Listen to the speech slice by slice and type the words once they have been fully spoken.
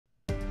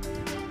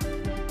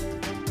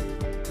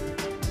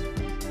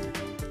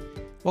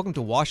Welcome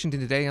to Washington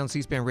Today on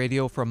C-SPAN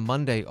Radio from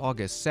Monday,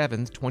 August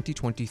 7th,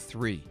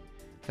 2023.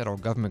 Federal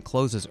government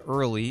closes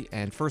early,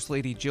 and First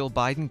Lady Jill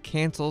Biden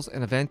cancels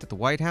an event at the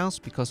White House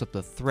because of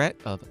the threat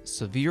of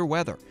severe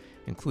weather,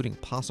 including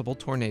possible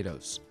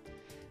tornadoes.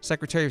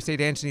 Secretary of State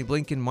Antony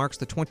Blinken marks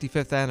the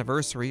 25th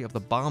anniversary of the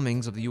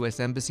bombings of the U.S.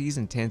 embassies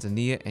in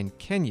Tanzania and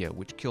Kenya,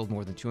 which killed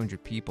more than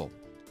 200 people.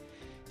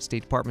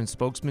 State Department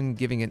spokesman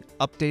giving an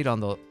update on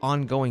the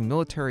ongoing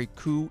military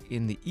coup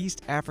in the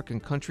East African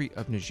country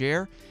of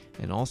Niger,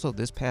 and also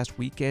this past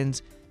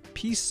weekend's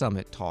peace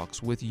summit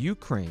talks with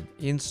Ukraine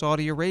in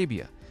Saudi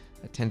Arabia,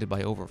 attended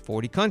by over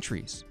 40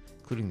 countries,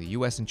 including the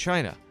U.S. and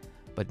China,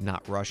 but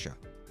not Russia.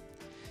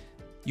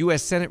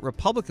 U.S. Senate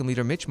Republican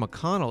leader Mitch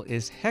McConnell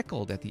is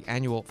heckled at the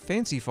annual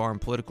Fancy Farm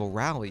political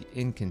rally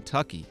in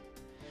Kentucky.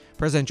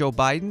 President Joe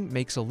Biden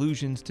makes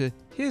allusions to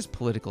his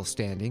political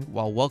standing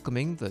while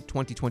welcoming the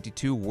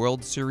 2022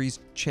 World Series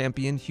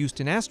champion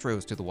Houston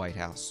Astros to the White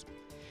House.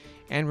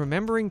 And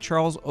remembering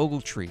Charles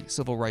Ogletree,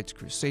 civil rights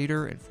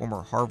crusader and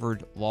former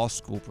Harvard Law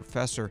School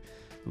professor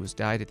who has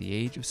died at the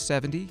age of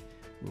 70,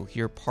 we'll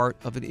hear part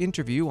of an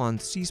interview on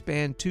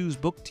C-SPAN 2's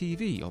Book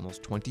TV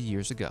almost 20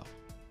 years ago.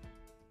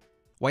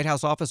 White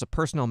House Office of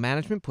Personnel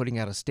Management putting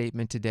out a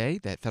statement today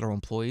that federal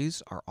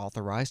employees are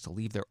authorized to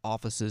leave their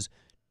offices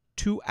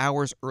 2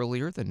 hours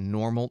earlier than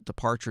normal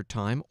departure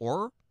time,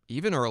 or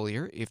even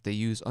earlier if they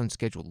use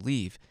unscheduled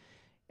leave.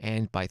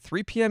 And by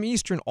 3 p.m.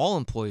 Eastern, all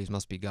employees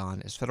must be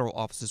gone, as federal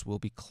offices will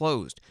be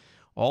closed,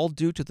 all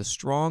due to the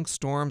strong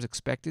storms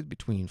expected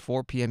between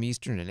 4 p.m.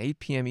 Eastern and 8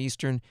 p.m.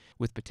 Eastern,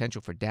 with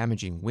potential for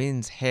damaging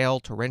winds, hail,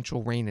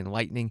 torrential rain and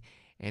lightning,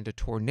 and a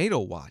tornado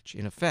watch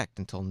in effect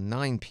until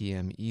 9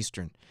 p.m.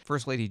 Eastern.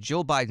 First Lady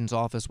Jill Biden's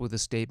office with a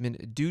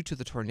statement: due to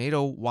the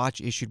tornado watch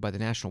issued by the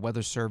National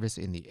Weather Service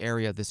in the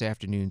area this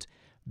afternoon's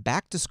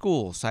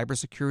back-to-school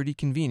cybersecurity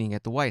convening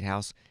at the White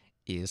House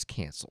is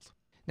canceled.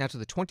 Now to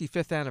the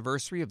 25th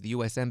anniversary of the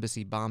U.S.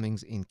 Embassy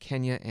bombings in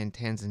Kenya and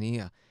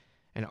Tanzania.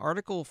 An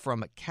article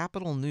from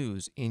Capital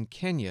News in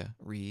Kenya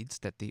reads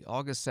that the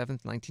August 7,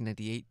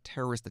 1998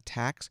 terrorist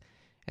attacks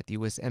at the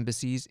U.S.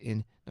 embassies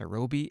in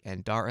Nairobi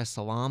and Dar es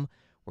Salaam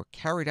were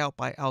carried out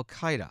by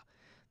al-Qaeda.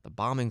 The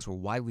bombings were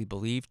widely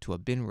believed to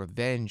have been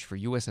revenge for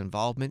U.S.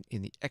 involvement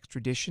in the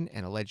extradition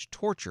and alleged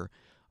torture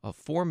of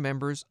 4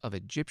 members of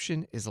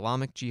Egyptian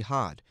Islamic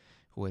Jihad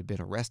who had been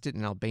arrested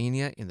in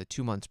Albania in the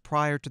 2 months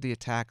prior to the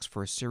attacks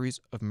for a series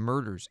of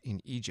murders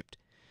in Egypt.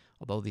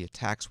 Although the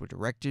attacks were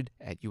directed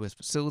at U.S.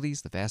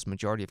 facilities, the vast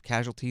majority of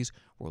casualties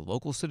were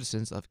local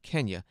citizens of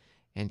Kenya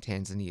and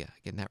Tanzania.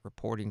 Again, that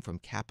reporting from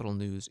Capital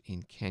News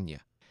in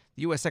Kenya.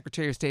 The U.S.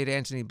 Secretary of State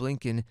Antony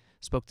Blinken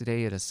spoke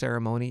today at a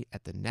ceremony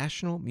at the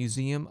National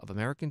Museum of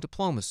American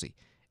Diplomacy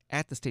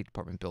at the State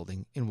Department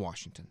building in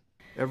Washington.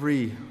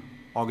 Every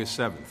August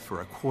 7th for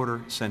a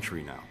quarter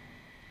century now,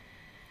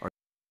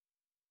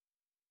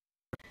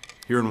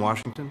 here in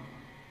Washington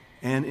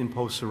and in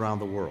posts around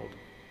the world,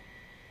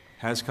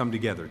 has come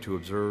together to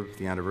observe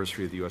the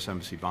anniversary of the U.S.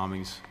 Embassy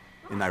bombings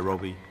in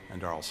Nairobi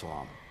and Dar es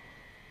Salaam.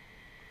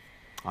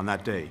 On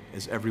that day,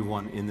 as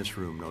everyone in this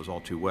room knows all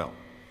too well,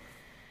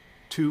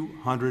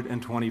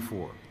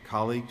 224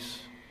 colleagues,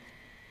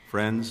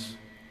 friends,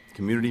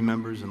 community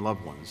members, and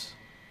loved ones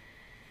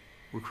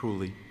were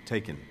cruelly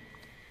taken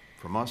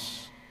from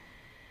us,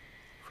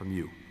 from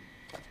you.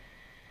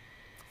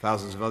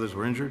 Thousands of others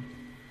were injured,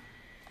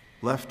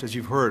 left, as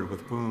you've heard,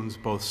 with wounds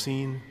both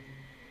seen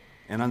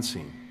and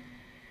unseen,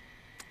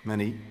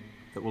 many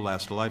that will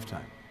last a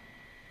lifetime.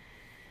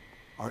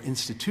 Our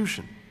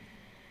institution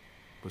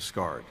was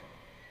scarred,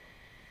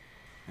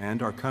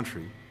 and our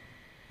country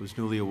was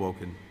newly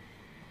awoken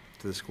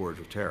to the scourge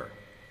of terror.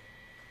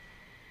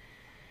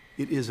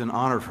 It is an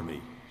honor for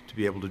me to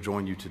be able to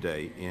join you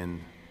today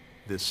in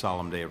this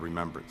solemn day of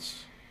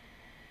remembrance.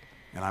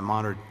 And I'm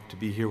honored to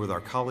be here with our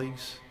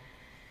colleagues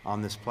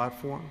on this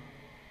platform,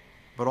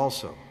 but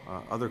also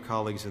other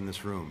colleagues in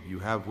this room. You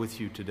have with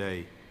you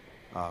today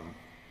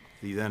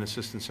the then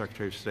Assistant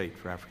Secretary of State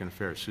for African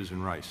Affairs,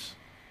 Susan Rice,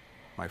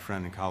 my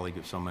friend and colleague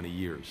of so many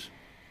years,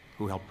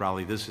 who helped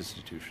rally this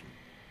institution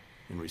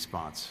in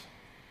response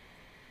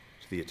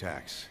to the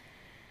attacks.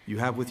 You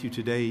have with you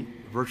today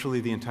virtually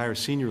the entire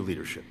senior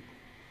leadership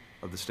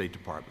of the State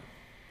Department,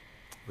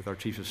 with our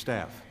Chief of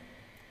Staff,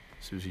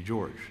 Susie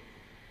George,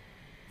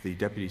 the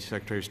Deputy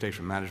Secretary of State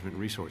for Management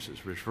and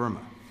Resources, Rich Verma,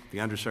 the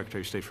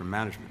Undersecretary of State for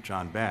Management,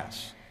 John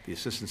Bass, the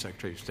Assistant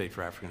Secretary of State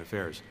for African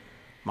Affairs,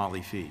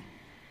 Molly Fee.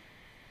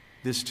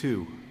 This,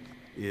 too,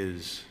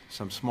 is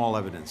some small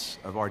evidence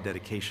of our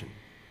dedication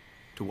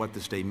to what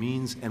this day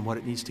means and what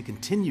it needs to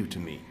continue to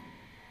mean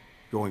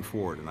going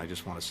forward, and I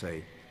just want to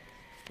say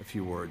a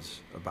few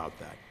words about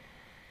that.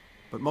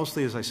 But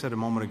mostly, as I said a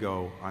moment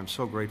ago, I'm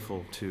so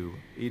grateful to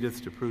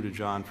Edith, to Prue, to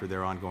John for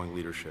their ongoing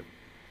leadership,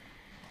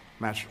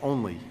 matched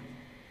only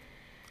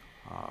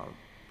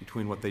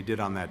between what they did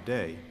on that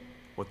day,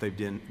 what they've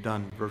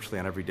done virtually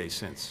on every day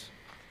since.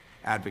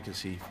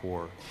 Advocacy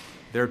for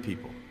their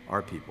people,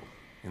 our people,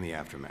 in the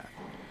aftermath.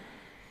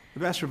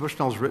 Ambassador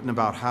Bushnell has written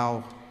about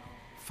how,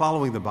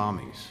 following the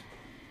bombings,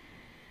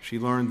 she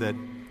learned that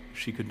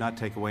she could not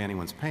take away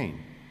anyone's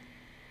pain,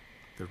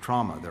 their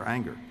trauma, their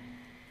anger.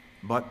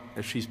 But,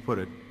 as she's put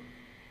it,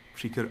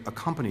 she could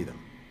accompany them,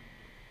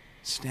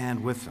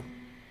 stand with them,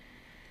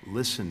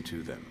 listen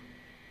to them,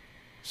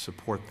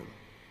 support them.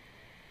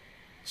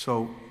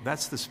 So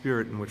that's the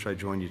spirit in which I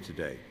join you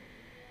today,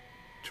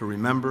 to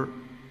remember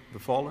the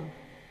fallen,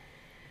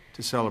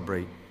 to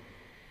celebrate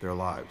their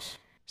lives.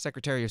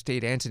 Secretary of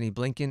State Antony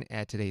Blinken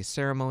at today's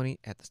ceremony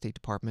at the State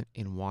Department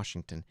in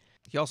Washington.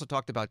 He also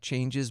talked about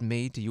changes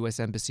made to U.S.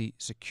 Embassy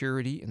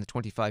security in the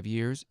 25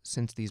 years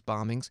since these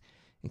bombings,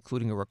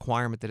 including a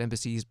requirement that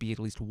embassies be at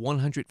least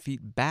 100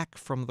 feet back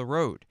from the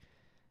road,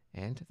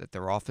 and that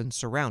they're often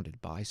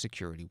surrounded by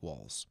security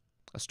walls.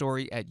 A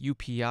story at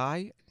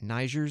UPI,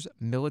 Niger's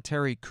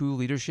military coup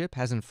leadership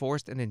has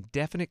enforced an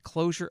indefinite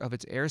closure of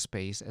its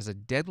airspace as a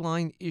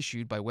deadline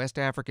issued by West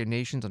African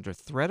nations under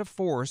threat of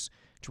force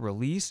to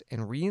release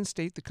and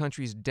reinstate the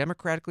country's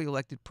democratically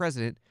elected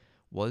president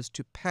was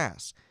to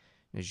pass.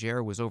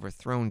 Niger was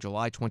overthrown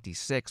July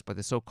 26 by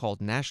the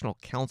so-called National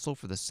Council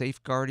for the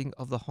Safeguarding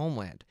of the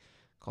Homeland,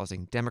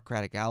 causing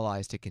Democratic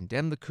allies to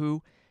condemn the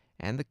coup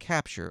and the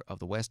capture of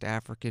the West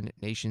African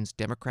nation's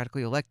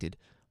democratically elected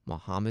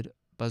Mohamed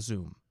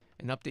Bazoum.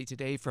 An update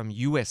today from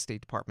U.S.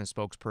 State Department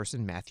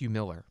spokesperson Matthew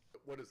Miller.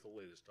 What is the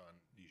latest on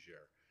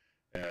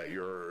Niger?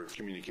 Your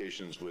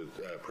communications with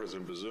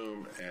President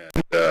Bazoum and,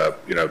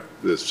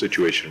 the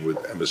situation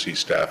with embassy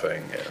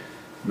staffing and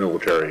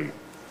military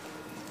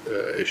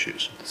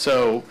issues.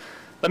 So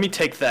let me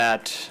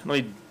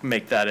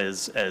make that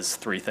as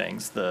three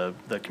things: the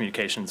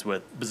communications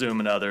with Bazoum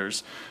and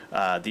others,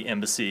 the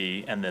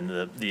embassy, and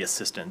then the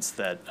assistance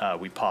that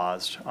we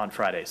paused on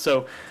Friday.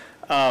 So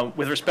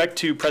with respect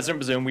to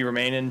President Bazoum, we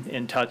remain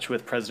in touch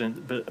with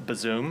President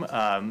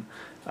Bazoum.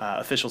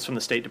 Officials from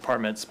the State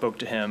Department spoke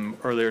to him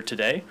earlier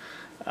today.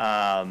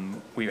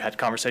 We had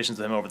conversations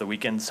with him over the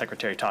weekend. The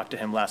Secretary talked to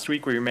him last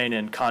week. We remain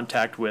in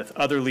contact with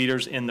other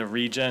leaders in the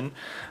region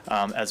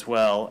as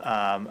well.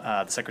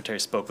 The Secretary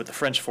spoke with the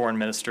French Foreign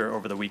Minister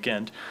over the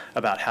weekend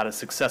about how to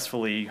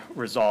successfully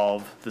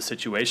resolve the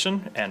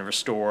situation and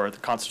restore the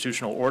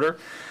constitutional order.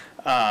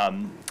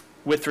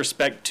 With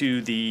respect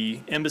to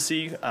the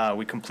embassy,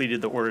 we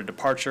completed the order of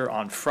departure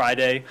on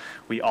Friday.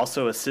 We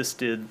also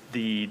assisted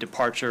the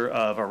departure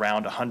of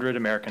around 100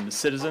 American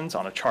citizens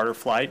on a charter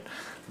flight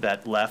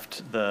that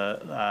left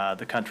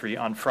the country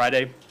on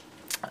Friday.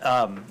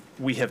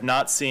 We have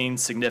not seen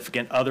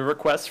significant other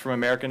requests from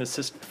American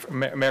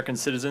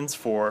citizens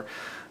for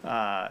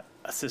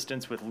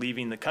assistance with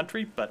leaving the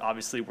country, but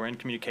obviously we're in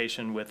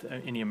communication with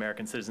any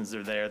American citizens that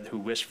are there who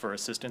wish for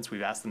assistance.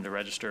 We've asked them to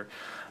register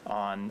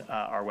on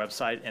our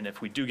website, and if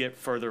we do get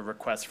further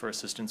requests for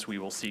assistance, we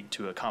will seek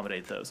to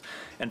accommodate those.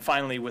 And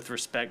finally, with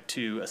respect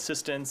to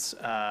assistance,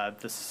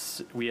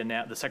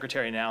 the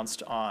Secretary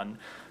announced on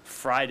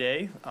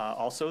Friday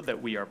also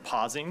that we are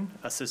pausing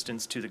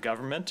assistance to the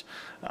government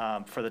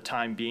for the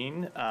time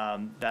being.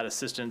 That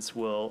assistance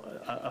will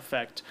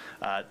affect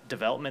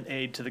development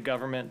aid to the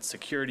government,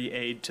 security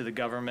aid to the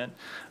government.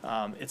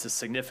 It's a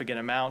significant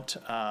amount.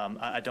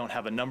 I don't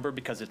have a number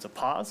because it's a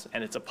pause,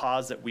 and it's a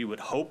pause that we would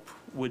hope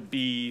would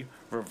be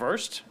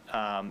reversed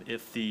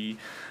if the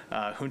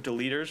junta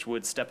leaders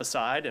would step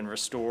aside and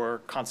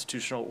restore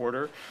constitutional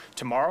order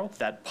tomorrow.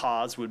 That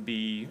pause would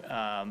be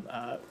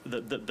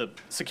the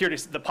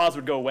pause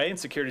would go away and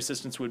security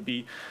assistance would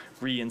be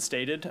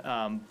reinstated.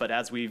 But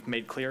as we've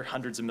made clear,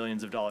 hundreds of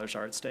millions of dollars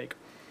are at stake.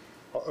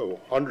 Oh,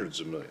 hundreds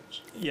of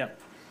millions. Yeah.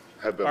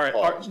 Have been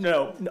paused.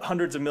 No,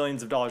 hundreds of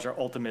millions of dollars are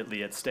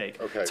ultimately at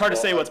stake. Okay, it's hard to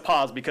say what's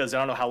paused because I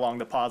don't know how long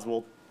the pause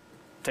will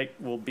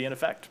be in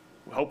effect.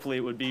 Hopefully it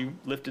would be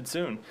lifted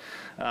soon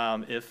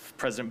if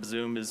President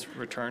Bazoum is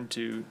returned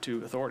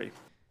to authority.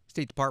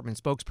 State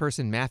Department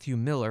spokesperson Matthew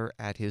Miller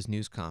at his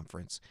news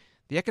conference.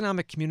 The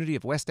Economic Community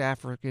of West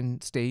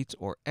African States,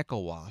 or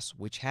ECOWAS,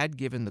 which had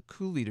given the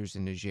coup leaders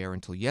in Niger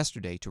until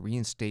yesterday to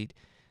reinstate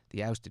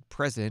the ousted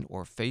president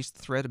or face the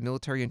threat of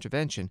military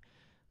intervention,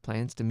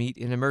 plans to meet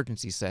in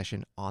emergency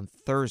session on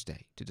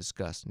Thursday to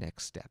discuss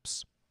next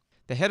steps.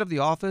 The head of the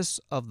office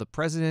of the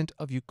President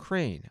of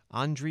Ukraine,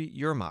 Andriy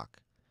Yermak,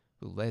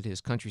 who led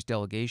his country's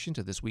delegation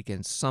to this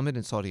weekend's summit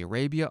in Saudi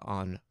Arabia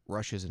on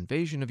Russia's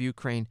invasion of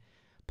Ukraine,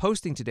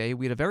 posting today,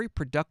 "We had a very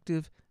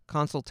productive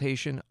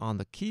consultation on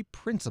the key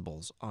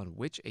principles on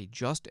which a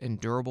just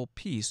and durable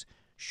peace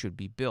should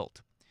be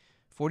built."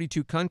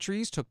 42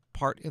 countries took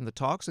part in the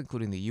talks,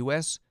 including the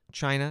U.S.,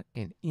 China,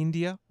 and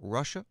India.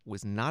 Russia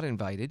was not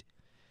invited.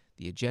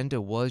 The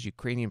agenda was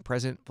Ukrainian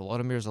President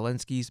Volodymyr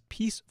Zelensky's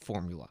peace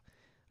formula,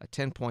 a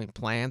 10-point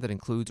plan that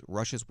includes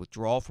Russia's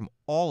withdrawal from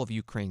all of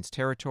Ukraine's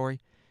territory,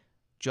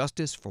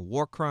 justice for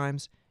war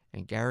crimes,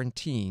 and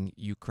guaranteeing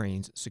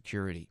Ukraine's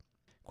security.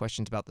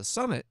 Questions about the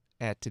summit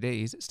at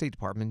today's State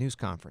Department news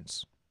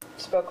conference.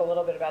 Spoke a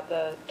little bit about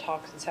the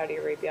talks in Saudi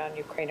Arabia on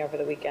Ukraine over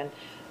the weekend.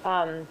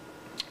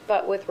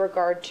 But with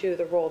regard to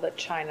the role that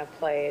China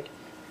played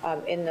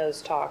in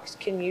those talks,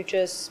 can you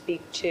just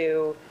speak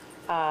to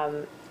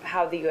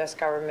how the U.S.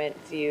 government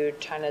viewed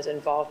China's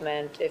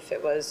involvement, if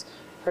it was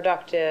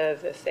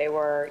productive, if they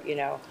were,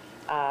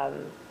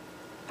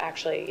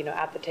 actually,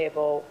 at the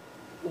table,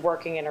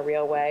 working in a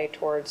real way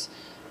towards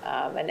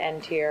an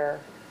end here?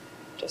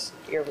 Just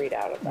your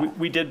readout of that.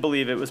 We did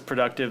believe it was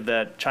productive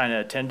that China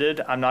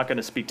attended. I'm not going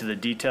to speak to the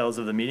details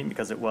of the meeting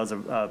because it was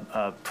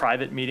a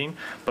private meeting,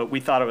 but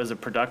we thought it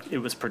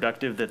was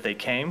productive that they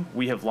came.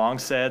 We have long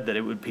said that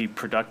it would be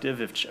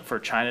productive for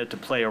China to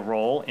play a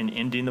role in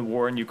ending the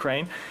war in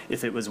Ukraine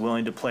if it was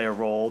willing to play a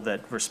role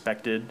that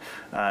respected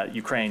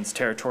Ukraine's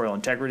territorial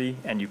integrity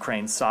and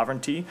Ukraine's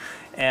sovereignty.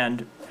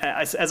 And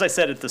as I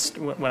said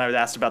when I was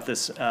asked about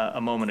this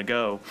a moment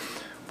ago,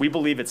 we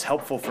believe it's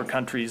helpful for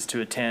countries to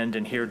attend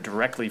and hear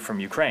directly from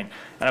Ukraine.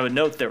 And I would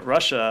note that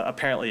Russia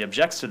apparently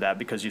objects to that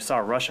because you saw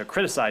Russia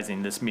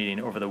criticizing this meeting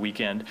over the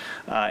weekend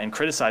and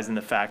criticizing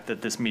the fact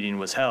that this meeting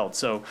was held.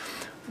 So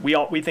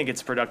we think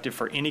it's productive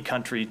for any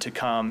country to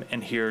come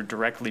and hear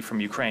directly from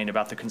Ukraine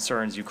about the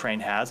concerns Ukraine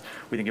has.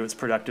 We think it was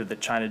productive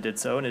that China did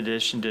so. In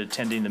addition to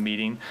attending the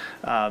meeting,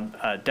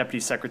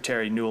 Deputy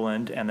Secretary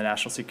Nuland and the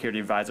National Security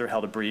Advisor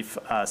held a brief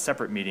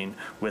separate meeting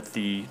with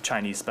the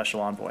Chinese Special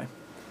Envoy.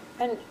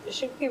 And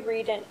should we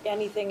read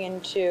anything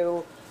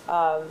into,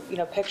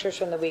 pictures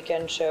from the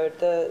weekend showed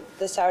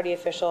the Saudi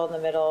official in the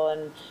middle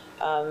and,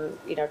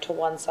 to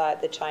one side,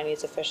 the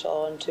Chinese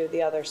official, and to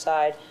the other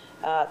side,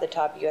 the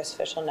top U.S.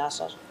 official,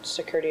 National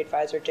Security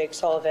Advisor Jake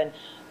Sullivan.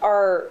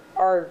 Are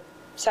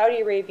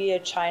Saudi Arabia,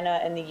 China,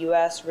 and the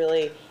U.S.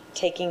 really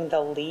taking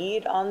the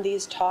lead on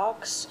these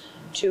talks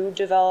to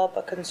develop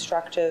a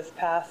constructive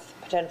path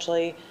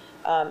potentially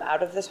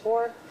out of this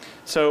war?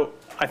 So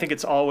I think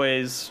it's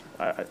always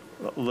a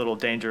little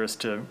dangerous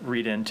to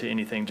read into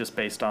anything just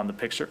based on the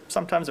picture.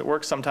 Sometimes it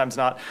works, sometimes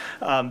not.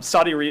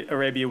 Saudi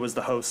Arabia was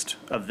the host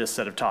of this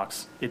set of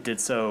talks. It did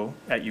so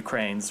at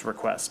Ukraine's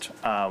request.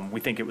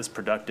 We think it was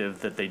productive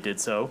that they did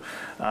so,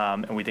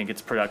 and we think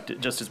it's productive,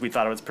 just as we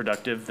thought it was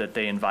productive that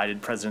they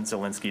invited President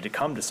Zelensky to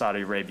come to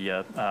Saudi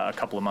Arabia a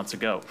couple of months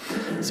ago.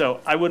 So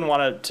I wouldn't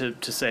want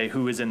to say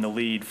who is in the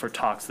lead for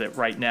talks that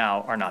right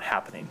now are not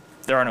happening.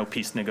 There are no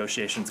peace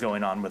negotiations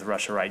going on with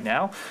Russia right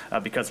now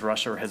because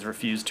Russia has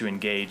refused to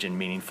engage in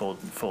meaningful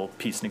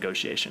peace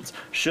negotiations.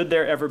 Should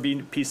there ever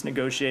be peace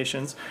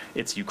negotiations,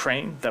 it's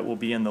Ukraine that will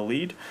be in the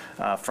lead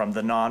from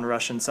the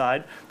non-Russian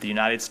side. The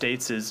United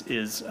States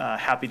is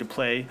happy to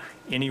play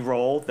any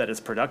role that is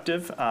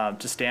productive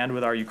to stand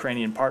with our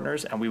Ukrainian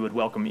partners, and we would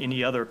welcome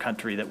any other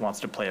country that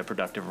wants to play a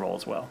productive role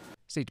as well.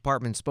 State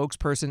Department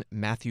spokesperson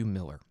Matthew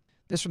Miller.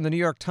 This from the New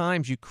York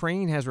Times.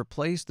 Ukraine has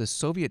replaced the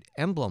Soviet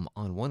emblem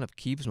on one of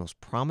Kyiv's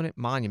most prominent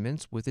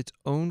monuments with its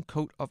own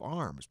coat of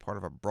arms, part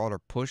of a broader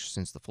push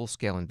since the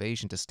full-scale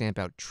invasion to stamp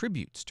out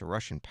tributes to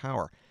Russian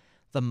power.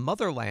 The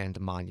Motherland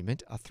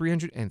Monument, a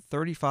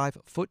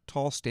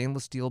 335-foot-tall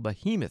stainless steel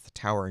behemoth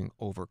towering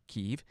over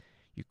Kyiv,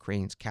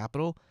 Ukraine's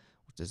capital,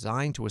 was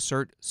designed to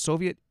assert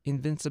Soviet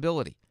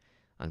invincibility.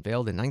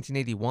 Unveiled in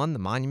 1981, the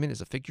monument is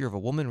a figure of a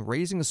woman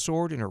raising a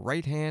sword in her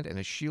right hand and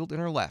a shield in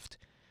her left.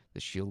 The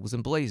shield was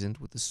emblazoned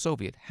with the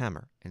Soviet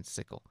hammer and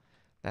sickle.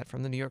 That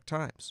from the New York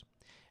Times.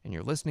 And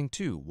you're listening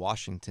to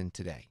Washington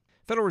Today.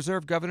 Federal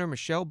Reserve Governor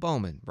Michelle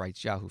Bowman,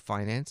 writes Yahoo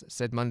Finance,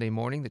 said Monday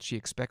morning that she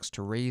expects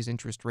to raise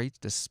interest rates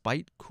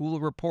despite cooler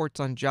reports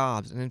on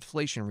jobs and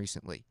inflation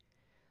recently.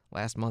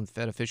 Last month,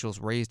 Fed officials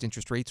raised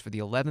interest rates for the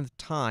 11th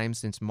time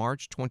since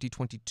March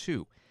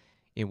 2022,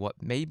 in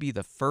what may be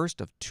the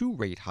first of two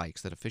rate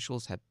hikes that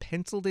officials have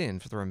penciled in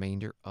for the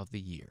remainder of the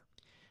year.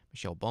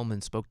 Michelle Bowman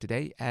spoke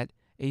today at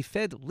a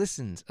Fed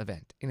Listens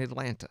event in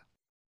Atlanta.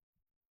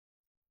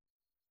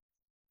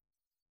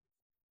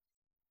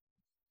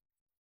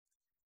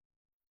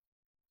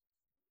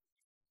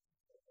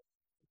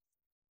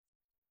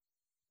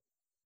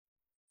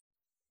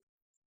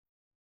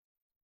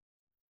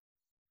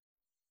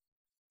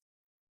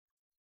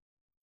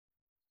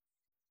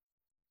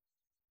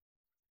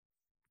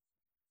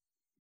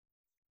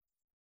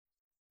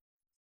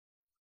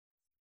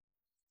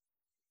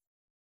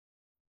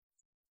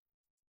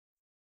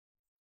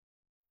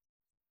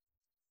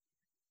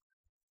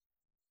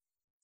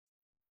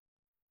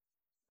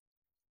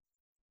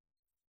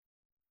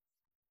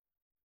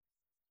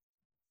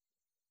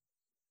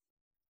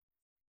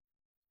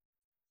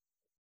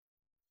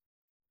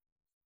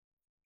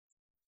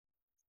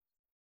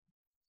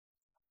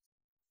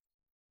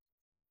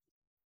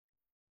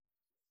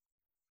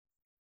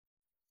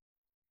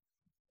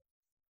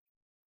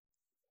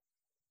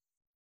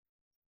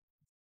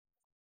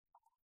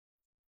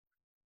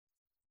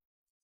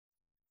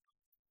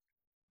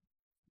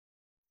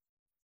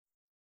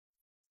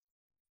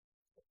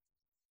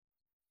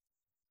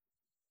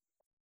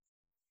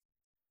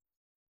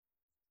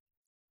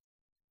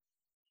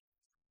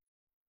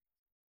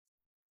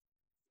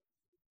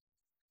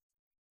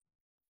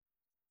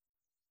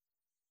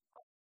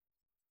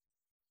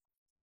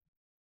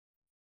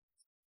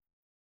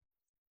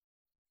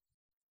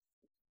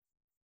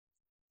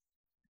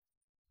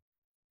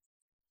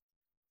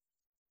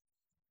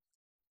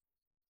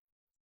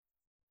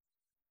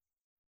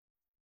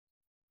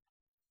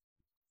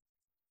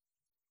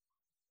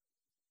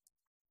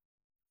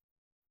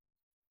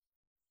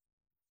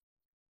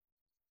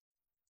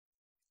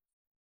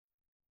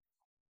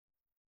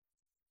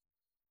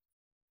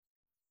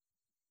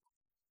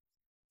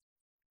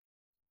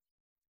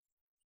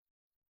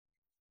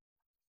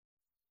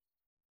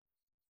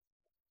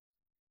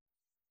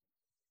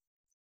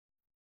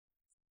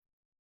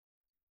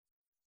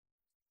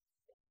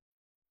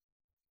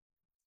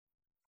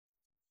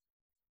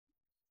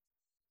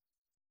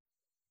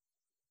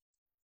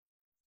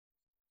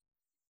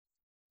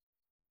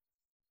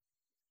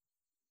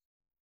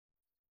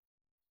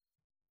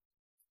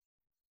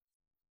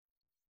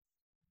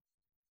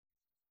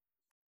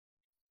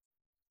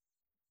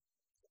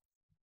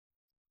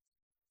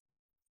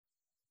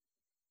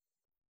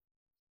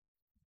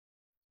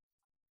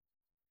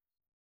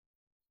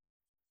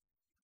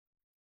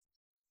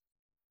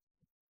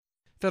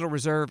 Federal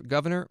Reserve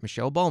Governor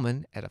Michelle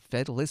Bowman at a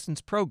Fed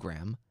Listens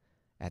program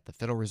at the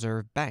Federal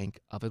Reserve Bank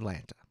of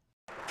Atlanta.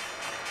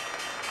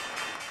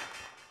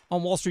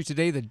 On Wall Street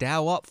today, the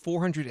Dow up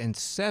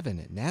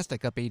 407,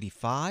 NASDAQ up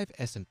 85,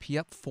 S&P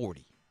up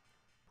 40.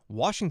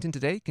 Washington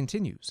today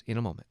continues in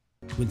a moment.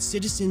 When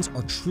citizens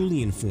are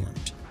truly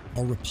informed,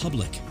 our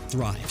republic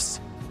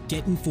thrives.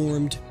 Get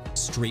informed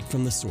straight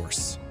from the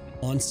source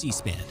on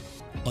C-SPAN.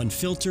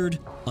 Unfiltered,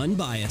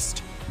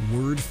 unbiased,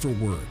 word for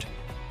word.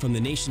 From the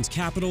nation's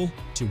capital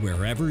to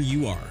wherever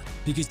you are.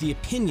 Because the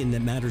opinion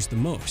that matters the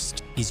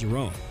most is your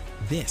own.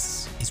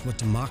 This is what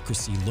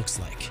democracy looks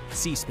like.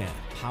 C-SPAN,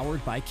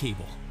 powered by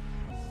cable.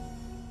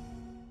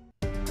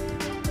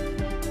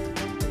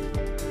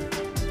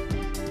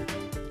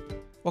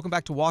 Welcome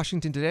back to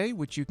Washington Today,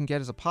 which you can get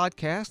as a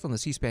podcast on the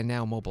C-SPAN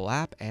Now mobile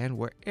app and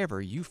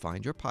wherever you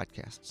find your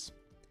podcasts.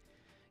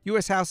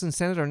 U.S. House and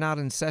Senate are not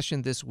in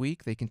session this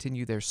week. They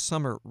continue their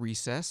summer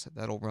recess.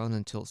 That'll run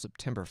until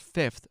September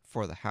 5th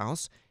for the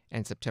House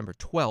and September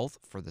 12th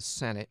for the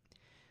Senate.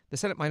 The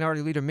Senate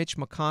Minority Leader Mitch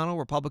McConnell,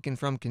 Republican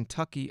from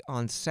Kentucky,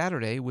 on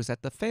Saturday was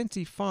at the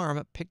Fancy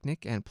Farm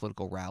picnic and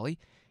political rally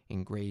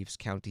in Graves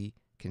County,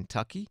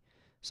 Kentucky.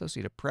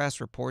 Associated Press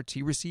reports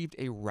he received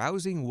a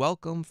rousing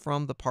welcome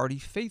from the party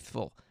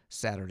faithful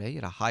Saturday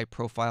at a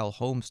high-profile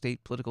home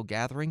state political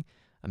gathering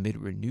amid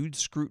renewed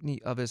scrutiny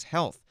of his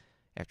health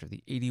after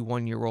the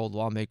 81-year-old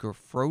lawmaker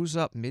froze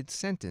up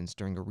mid-sentence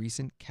during a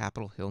recent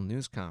Capitol Hill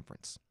news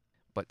conference.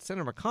 But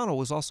Senator McConnell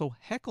was also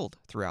heckled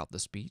throughout the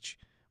speech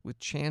with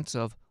chants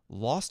of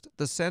 "lost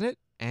the Senate"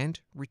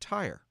 and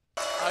 "retire."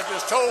 I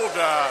just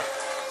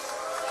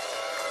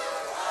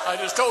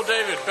told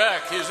David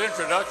Beck his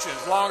introduction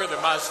is longer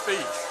than my speech.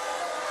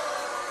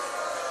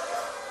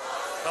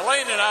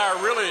 Elaine and I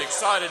are really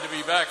excited to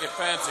be back at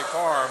Fancy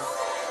Farm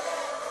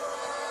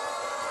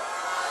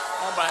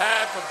on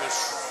behalf of the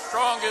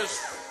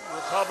strongest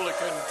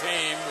Republican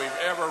team we've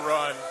ever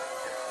run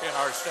in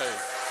our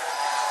state.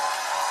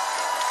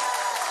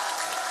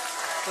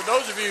 For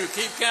those of you who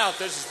keep count,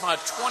 this is my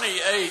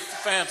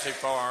 28th Fancy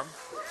Farm.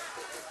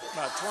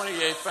 My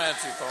 28th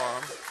Fancy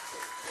Farm.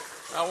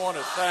 I want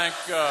to thank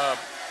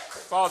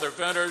Father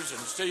Venters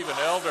and Stephen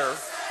Elder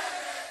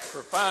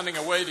for finding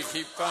a way to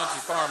keep Fancy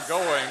Farm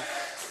going,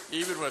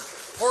 even with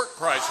pork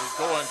prices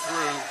going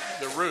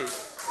through the roof.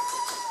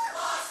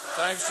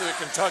 Thanks to the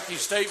Kentucky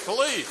State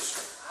Police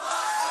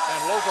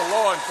and local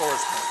law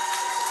enforcement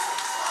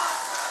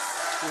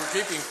who are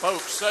keeping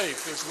folks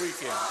safe this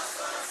weekend.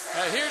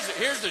 Now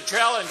here's the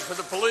challenge for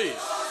the police.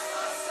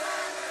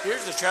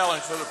 Here's the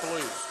challenge for the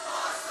police.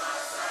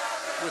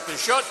 With the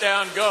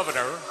shutdown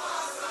governor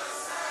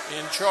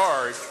in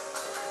charge,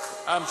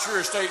 I'm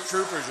sure state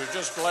troopers are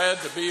just glad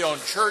to be on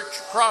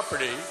church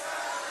property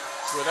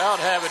without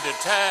having to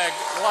tag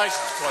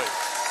license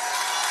plates.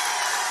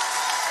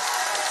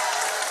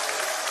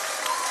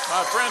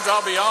 My friends,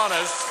 I'll be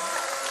honest,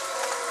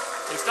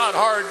 it's not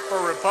hard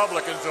for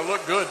Republicans to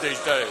look good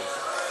these days.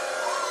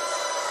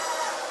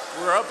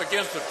 We're up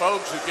against the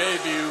folks who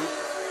gave you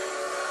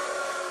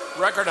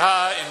record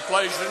high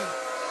inflation.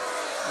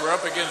 We're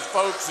up against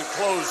folks who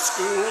closed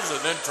schools and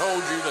then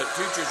told you that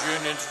teachers'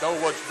 unions know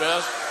what's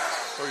best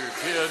for your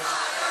kids.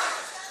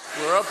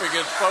 We're up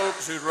against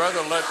folks who'd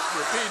rather let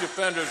repeat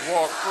offenders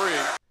walk free.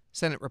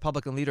 Senate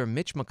Republican leader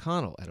Mitch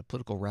McConnell at a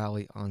political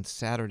rally on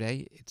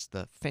Saturday. It's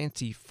the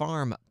Fancy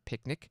Farm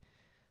Picnic,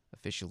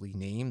 officially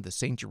named the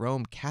St.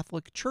 Jerome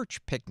Catholic Church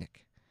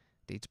Picnic.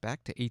 Dates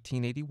back to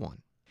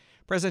 1881.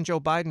 President Joe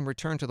Biden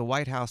returned to the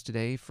White House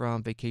today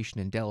from vacation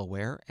in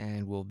Delaware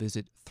and will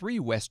visit 3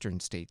 western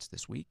states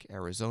this week,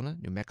 Arizona,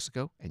 New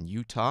Mexico, and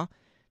Utah,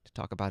 to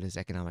talk about his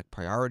economic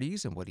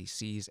priorities and what he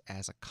sees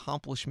as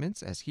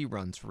accomplishments as he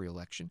runs for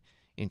re-election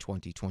in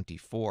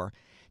 2024.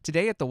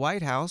 Today at the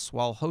White House,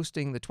 while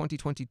hosting the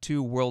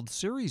 2022 World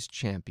Series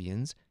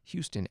champions,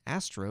 Houston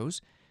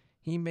Astros,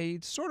 he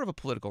made sort of a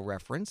political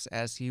reference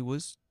as he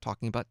was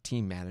talking about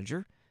team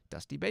manager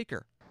Dusty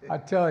Baker. I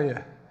tell you,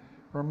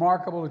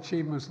 remarkable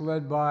achievements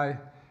led by,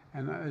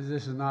 and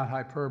this is not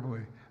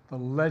hyperbole, the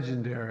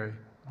legendary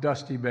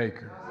Dusty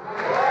Baker.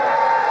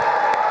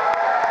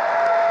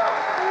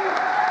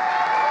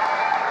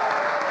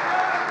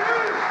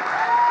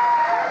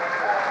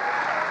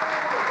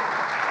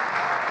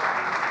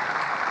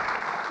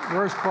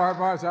 Worst part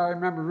was I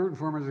remember rooting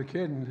for him as a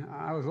kid, and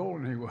I was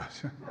older than he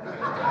was.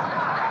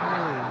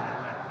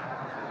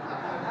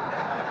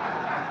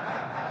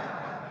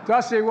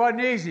 Dusty, it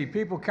wasn't easy.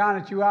 People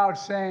counted you out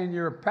saying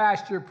you're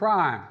past your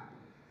prime.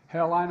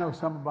 Hell, I know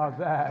something about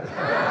that.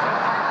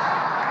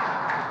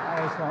 I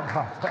know something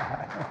about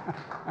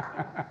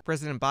that.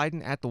 President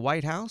Biden at the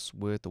White House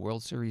with the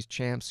World Series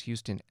champs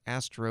Houston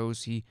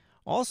Astros. He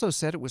also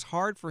said it was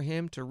hard for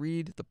him to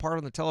read the part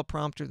on the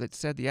teleprompter that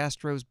said the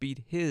Astros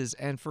beat his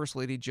and First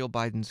Lady Jill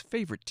Biden's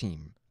favorite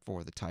team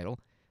for the title,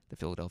 the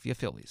Philadelphia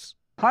Phillies.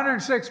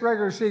 106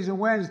 regular season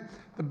wins,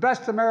 the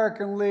best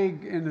American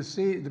League in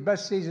the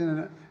best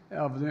season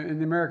in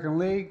the American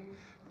League.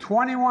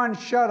 21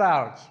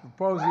 shutouts for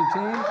opposing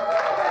teams.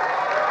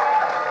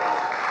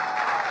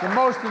 the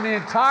most in the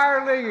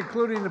entire league,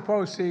 including the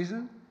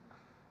postseason.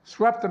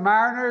 Swept the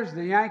Mariners,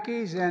 the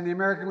Yankees, and the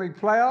American League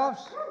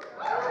playoffs.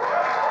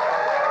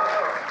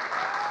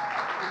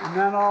 And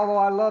then, although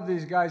I love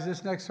these guys,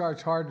 this next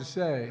part's hard to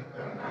say.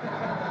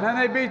 Then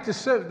they beat the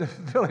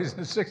Phillies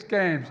in 6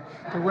 games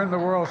to win the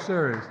World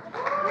Series.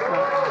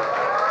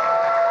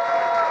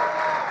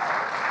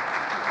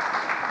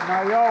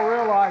 Now, y'all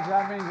realize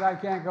that means I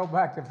can't go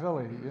back to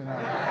Philly, you know.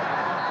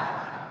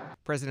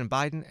 President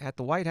Biden at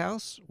the White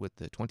House with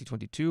the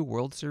 2022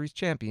 World Series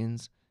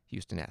champions,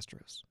 Houston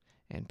Astros.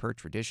 And per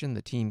tradition,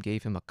 the team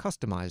gave him a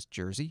customized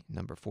jersey,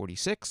 number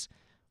 46,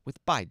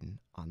 with Biden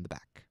on the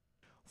back.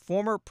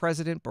 Former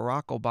President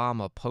Barack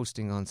Obama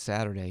posting on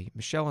Saturday,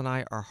 Michelle and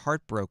I are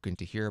heartbroken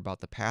to hear about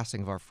the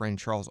passing of our friend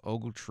Charles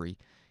Ogletree.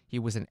 He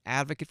was an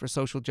advocate for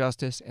social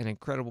justice, an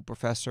incredible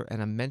professor,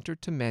 and a mentor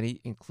to many,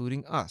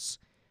 including us.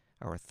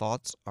 Our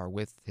thoughts are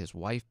with his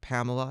wife,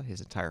 Pamela, his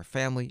entire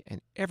family,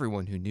 and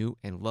everyone who knew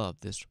and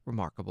loved this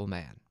remarkable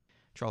man.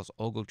 Charles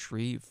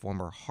Ogletree,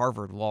 former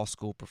Harvard Law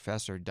School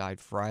professor, died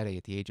Friday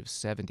at the age of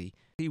 70.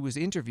 He was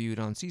interviewed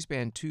on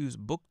C-SPAN 2's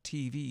Book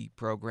TV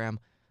program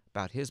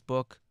about his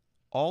book,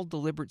 All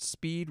Deliberate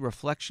Speed,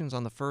 Reflections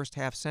on the First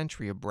Half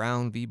Century of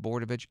Brown v.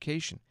 Board of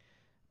Education,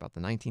 about the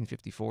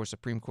 1954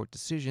 Supreme Court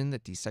decision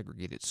that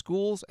desegregated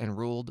schools and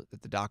ruled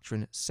that the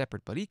doctrine,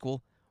 separate but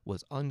equal,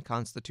 was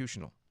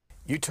unconstitutional.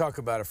 You talk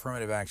about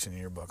affirmative action in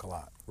your book a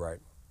lot. Right.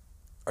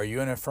 Are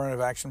you an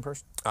affirmative action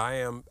person? I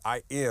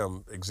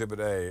am Exhibit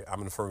A.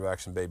 I'm an affirmative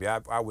action baby.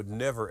 I would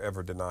never,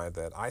 ever deny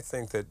that. I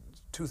think that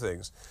 2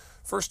 things.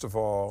 First of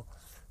all,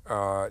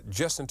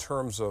 just in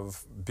terms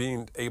of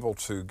being able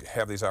to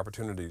have these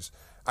opportunities,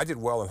 I did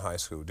well in high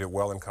school, did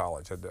well in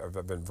college.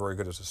 I've been very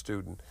good as a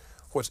student.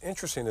 What's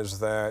interesting is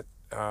that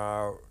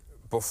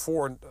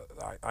before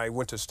I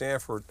went to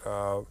Stanford,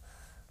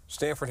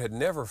 Stanford had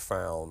never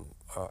found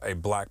a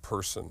black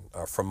person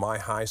from my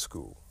high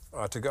school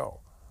to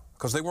go,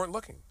 because they weren't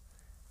looking.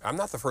 I'm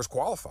not the first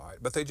qualified,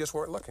 but they just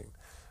weren't looking.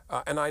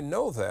 And I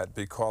know that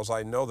because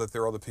I know that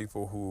there are other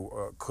people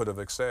who could have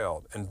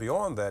excelled. And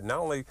beyond that, not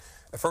only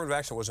affirmative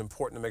action was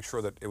important to make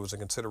sure that it was a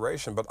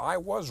consideration, but I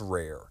was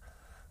rare.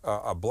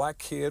 A black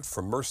kid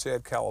from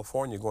Merced,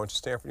 California going to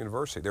Stanford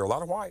University. There were a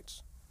lot of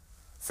whites,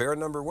 fair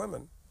number of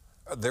women.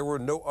 There were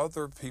no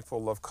other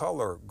people of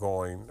color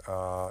going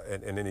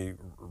in any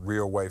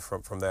real way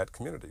from that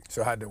community.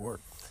 So how did it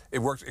work? It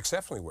worked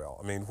exceptionally well.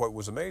 I mean, what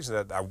was amazing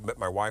that I met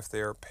my wife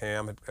there.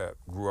 Pam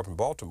grew up in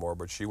Baltimore,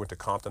 but she went to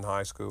Compton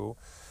High School,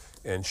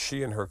 and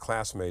she and her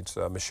classmates,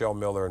 Michelle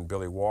Miller and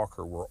Billy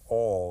Walker, were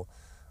all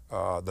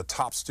the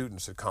top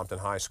students at Compton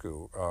High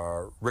School.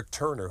 Rick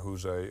Turner,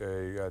 who's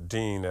a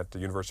dean at the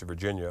University of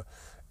Virginia,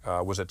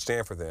 was at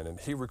Stanford then, and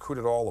he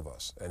recruited all of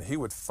us. And he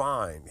would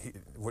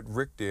find, what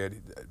Rick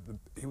did,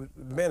 the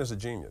man is a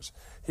genius.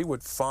 He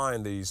would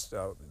find these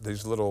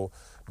little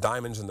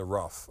diamonds in the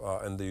rough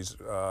in these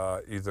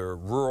either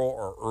rural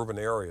or urban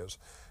areas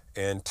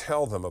and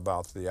tell them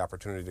about the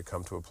opportunity to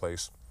come to a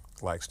place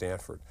like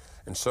Stanford.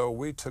 And so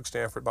we took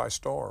Stanford by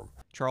storm.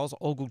 Charles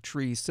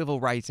Ogletree, civil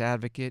rights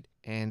advocate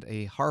and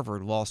a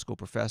Harvard Law School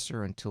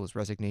professor until his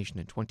resignation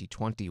in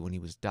 2020 when he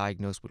was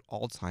diagnosed with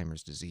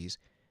Alzheimer's disease.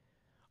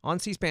 On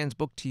C-SPAN's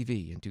Book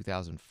TV in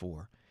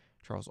 2004,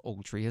 Charles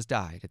Ogletree has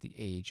died at the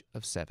age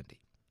of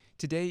 70.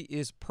 Today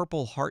is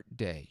Purple Heart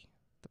Day,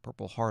 the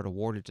Purple Heart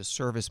awarded to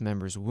service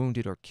members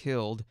wounded or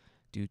killed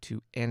due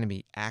to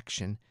enemy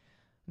action.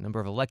 A number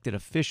of elected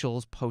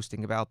officials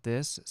posting about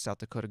this. South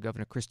Dakota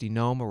Governor Kristi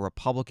Noem, a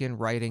Republican,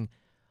 writing,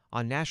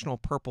 "On National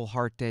Purple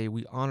Heart Day,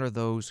 we honor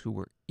those who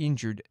were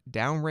injured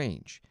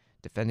downrange,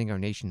 defending our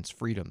nation's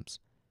freedoms.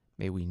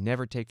 May we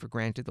never take for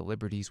granted the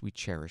liberties we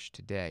cherish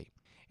today."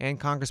 And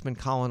Congressman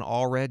Colin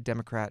Allred,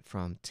 Democrat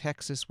from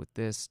Texas, with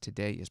this,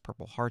 "Today is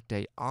Purple Heart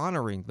Day,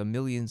 honoring the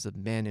millions of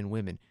men and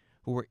women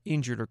who were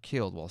injured or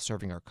killed while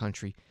serving our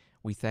country.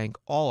 We thank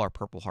all our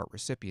Purple Heart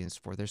recipients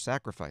for their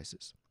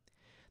sacrifices."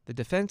 The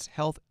Defense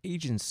Health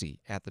Agency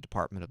at the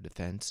Department of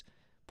Defense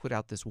put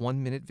out this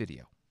 1-minute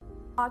video.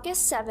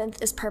 August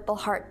 7th is Purple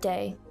Heart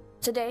Day.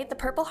 Today, the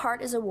Purple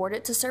Heart is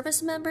awarded to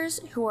service members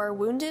who are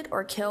wounded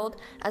or killed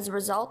as a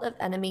result of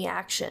enemy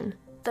action.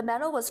 The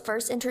medal was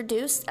first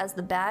introduced as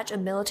the Badge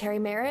of Military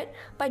Merit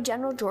by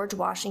General George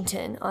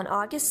Washington on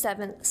August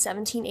 7,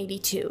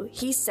 1782.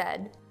 He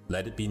said,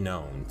 "Let it be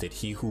known that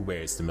he who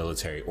wears the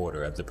military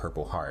order of the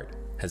Purple Heart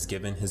has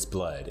given his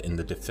blood in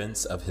the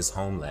defense of his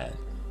homeland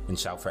and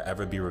shall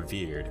forever be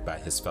revered by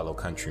his fellow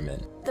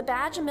countrymen." The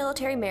Badge of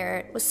Military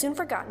Merit was soon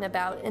forgotten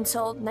about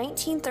until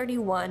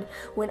 1931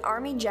 when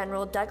Army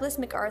General Douglas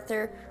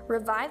MacArthur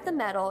revived the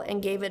medal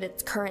and gave it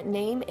its current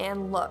name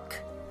and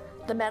look.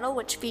 The medal,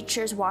 which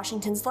features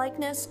Washington's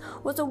likeness,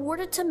 was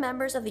awarded to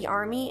members of the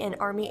Army and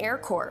Army Air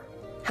Corps.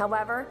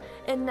 However,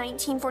 in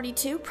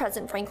 1942,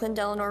 President Franklin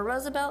Delano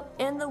Roosevelt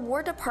and the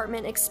War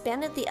Department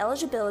expanded the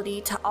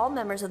eligibility to all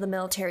members of the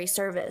military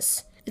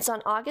service. It's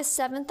on August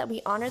 7th that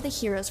we honor the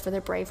heroes for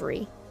their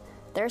bravery.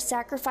 Their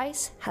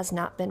sacrifice has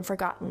not been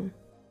forgotten.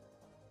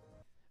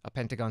 A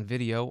Pentagon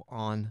video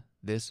on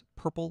this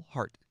Purple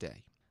Heart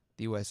Day.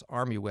 The U.S.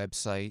 Army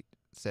website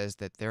says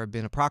that there have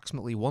been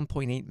approximately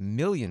 1.8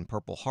 million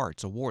Purple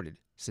Hearts awarded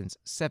since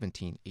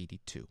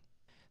 1782.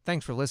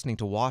 Thanks for listening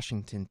to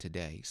Washington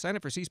Today. Sign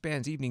up for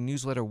C-SPAN's evening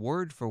newsletter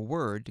Word for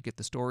Word to get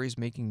the stories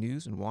making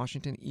news in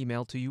Washington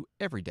emailed to you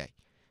every day.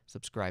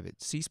 Subscribe at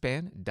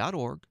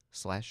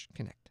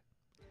cspan.org/connect.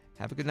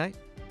 Have a good night.